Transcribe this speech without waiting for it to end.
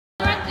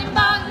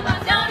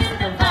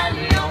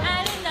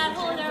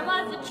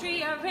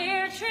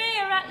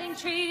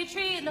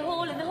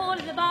hole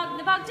in the bog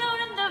down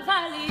in the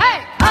valley.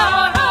 Hey!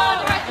 Oh,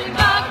 the Rattlin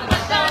Bog, the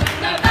bog down in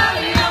the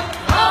valley.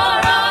 Oh,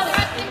 the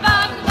Rattlin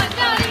Bog, the bog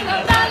down in the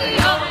valley.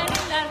 And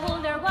in that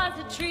hole there was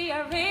a tree,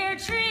 a rare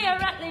tree, a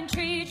rattling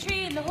tree, a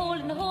tree in the hole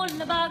in the bog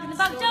down in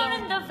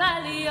the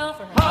valley. Oh,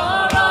 the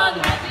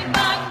Rattlin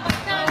Bog, the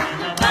bog down in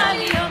the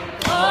valley. Oh,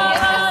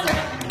 the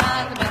Rattlin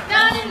Bog, the bog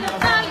down in the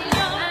valley.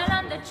 And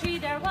on the tree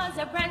there was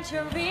a branch,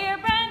 a rare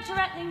branch, a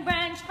rattling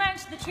branch,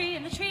 the tree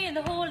in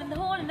the hole in the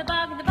bog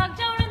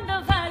down in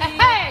the valley.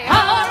 Hey!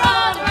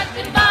 Oh, the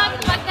Rattlin Bog,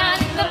 the bog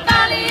down in the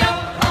valley.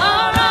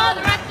 Oh,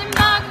 the Rattlin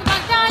Bog, the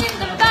bog down in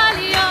the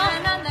valley.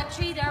 And on that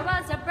tree there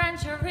was a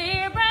branch, a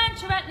rare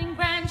branch, a rattling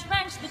branch,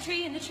 the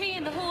tree in the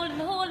hole in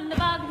the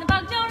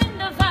bog down in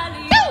the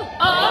valley.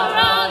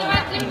 Oh, the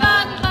Rattlin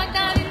Bog, the bog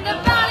down in the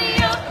valley.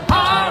 Oh,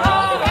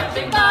 the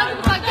Rattlin Bog,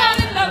 the bog down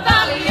in the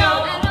valley.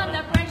 And on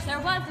that branch there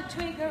was a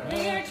twig, a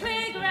rare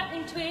twig, a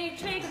rattling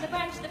twig, and the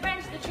branch,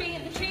 the tree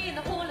in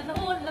the hole in the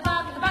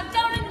bog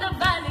down in the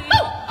valley. Oh,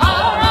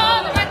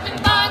 the Rattlin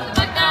Bog, the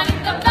bog down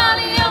in the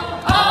valley. Oh,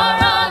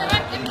 the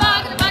Rattlin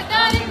Bog, the bog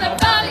down in the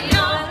valley.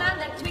 And on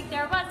that twig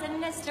there was a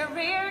nest, a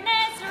rare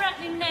nest, a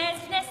rattling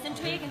nest, and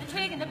twig, and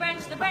the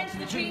branch, the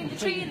tree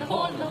in the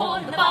hole in the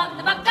bog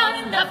down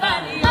in the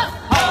valley.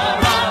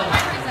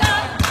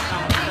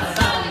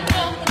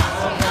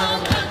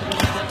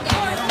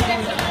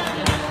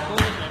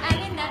 And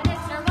in that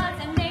nest there was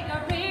an egg,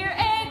 a rare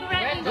egg, a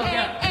rattling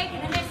egg,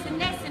 and a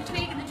nest, and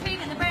twig, and the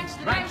branch,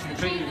 the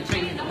tree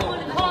in the hole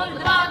in the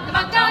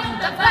bog down in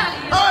the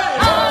valley. Oh, the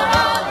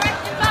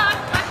Rattlin Bog,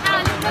 the bog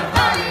down in the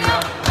valley. Oh,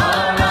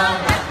 the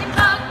Rattlin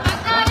Bog, the bog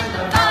down in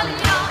the valley.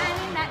 And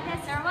in that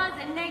nest there was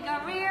an egg, a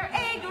rare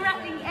egg, a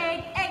rattling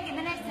egg, and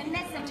a nest,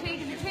 and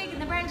twig, and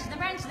the branch, the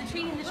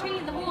tree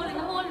in the hole in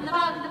the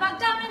bog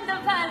down in the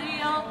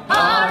valley. Oh, the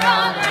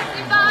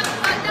Rattlin Bog, the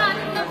bog down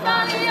in the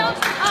valley. Oh, the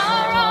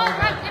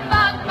Rattlin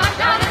Bog, the bog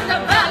down in the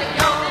valley.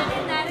 And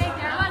in that egg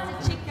there was a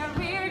chick, a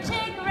rare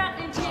chick, a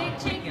rattling chick,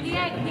 the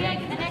egg, and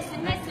the nest,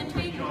 and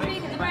twig,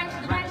 and the branch,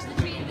 the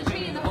tree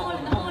in the hole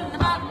in the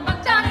bog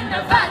down in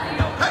the valley.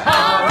 Oh, the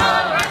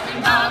Rattlin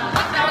Bog, the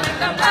bog down in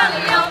the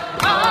valley. Oh,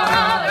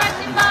 the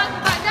Rattlin Bog, the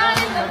bog down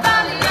in the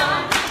valley.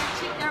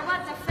 Chick there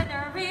was a feather,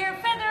 a rare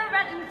feather,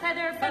 rattling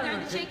feather,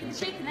 the chick, and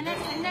the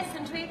nest,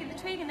 and twig, and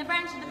the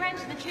branch, the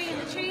tree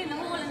in the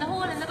hole in the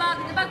bog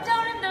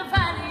down in the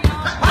valley. Oh,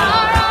 the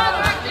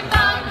Rattlin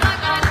Bog, the bog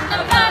down in the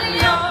valley.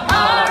 Oh, the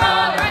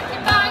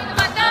Rattlin Bog, the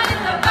bog down in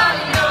the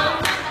valley. And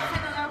the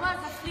feather there was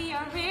a flea, a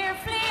rare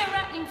flea, a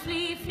rattling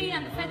flea,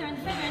 and the feather, and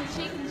the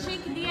chick,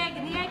 and the egg,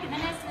 and the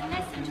nest,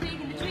 and twig,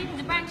 and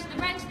the branch,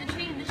 the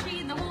tree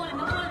in the hole in the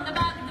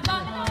bog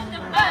down in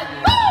the valley.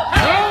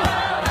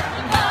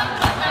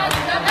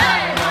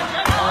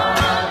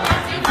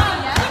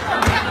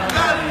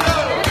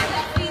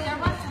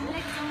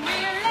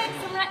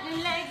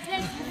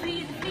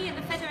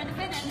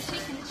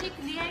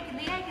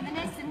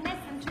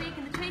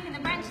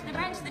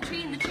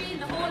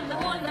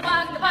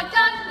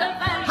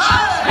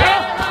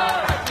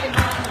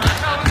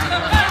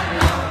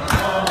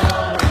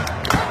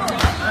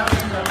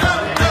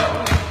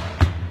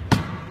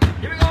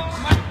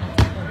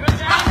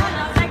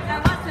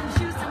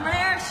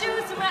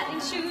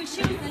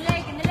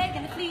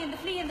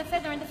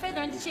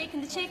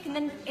 And the chick, and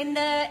then in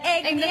the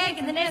egg, and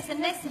the nest,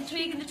 and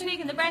twig, and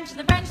the branch,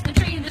 the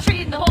tree, in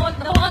the hole, in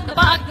the bog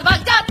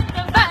down in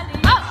the valley.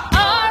 Oh,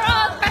 the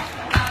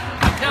Rattlin Bog,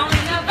 down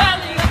in the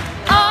valley.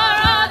 Oh,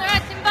 the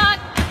Rattlin Bog,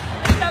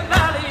 in the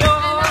valley.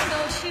 And on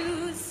those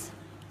shoes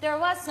there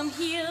was some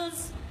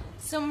heels,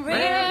 some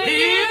rare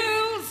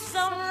heels,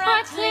 some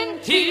rattling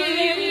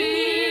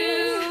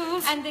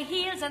heels, and the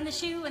heels, and the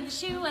shoe, and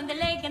the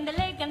leg, and the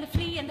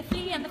flea, and the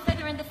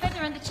feather, and the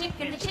chick,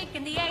 and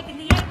the egg, and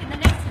the nest,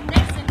 and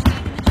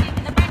twig,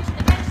 and the branch,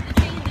 the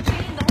tree,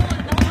 in the hole, in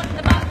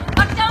the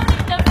bog down in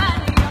the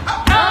valley.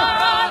 Oh,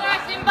 the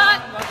Rattlin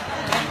Bog,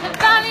 in the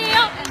valley. Oh,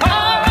 the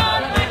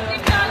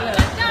Rattlin Bog,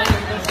 down in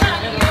the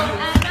valley.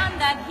 And on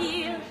that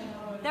heel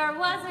there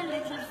was a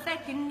little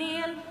feckin'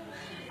 nail,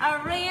 a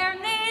rare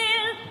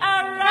nail, a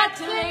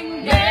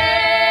rattling nail.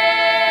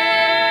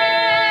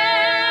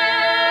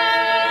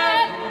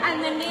 And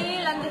the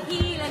nail, and the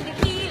heel, and the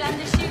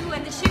shoe,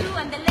 and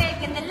the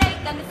leg, and the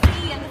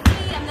flea, and the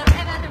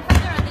feather, and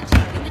the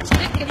chick, and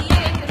the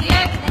egg, and the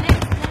nest, and the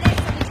twig,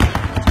 and the tree,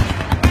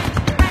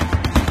 and the branch, the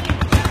tree, in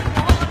the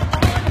hole, down in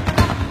the valley.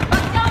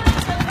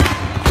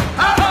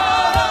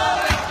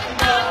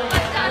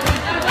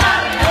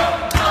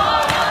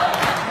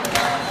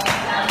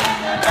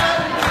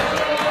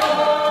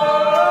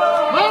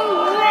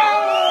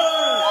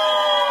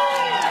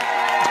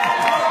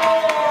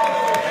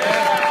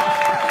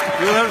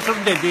 Du hör som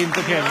det är din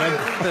på kvällen.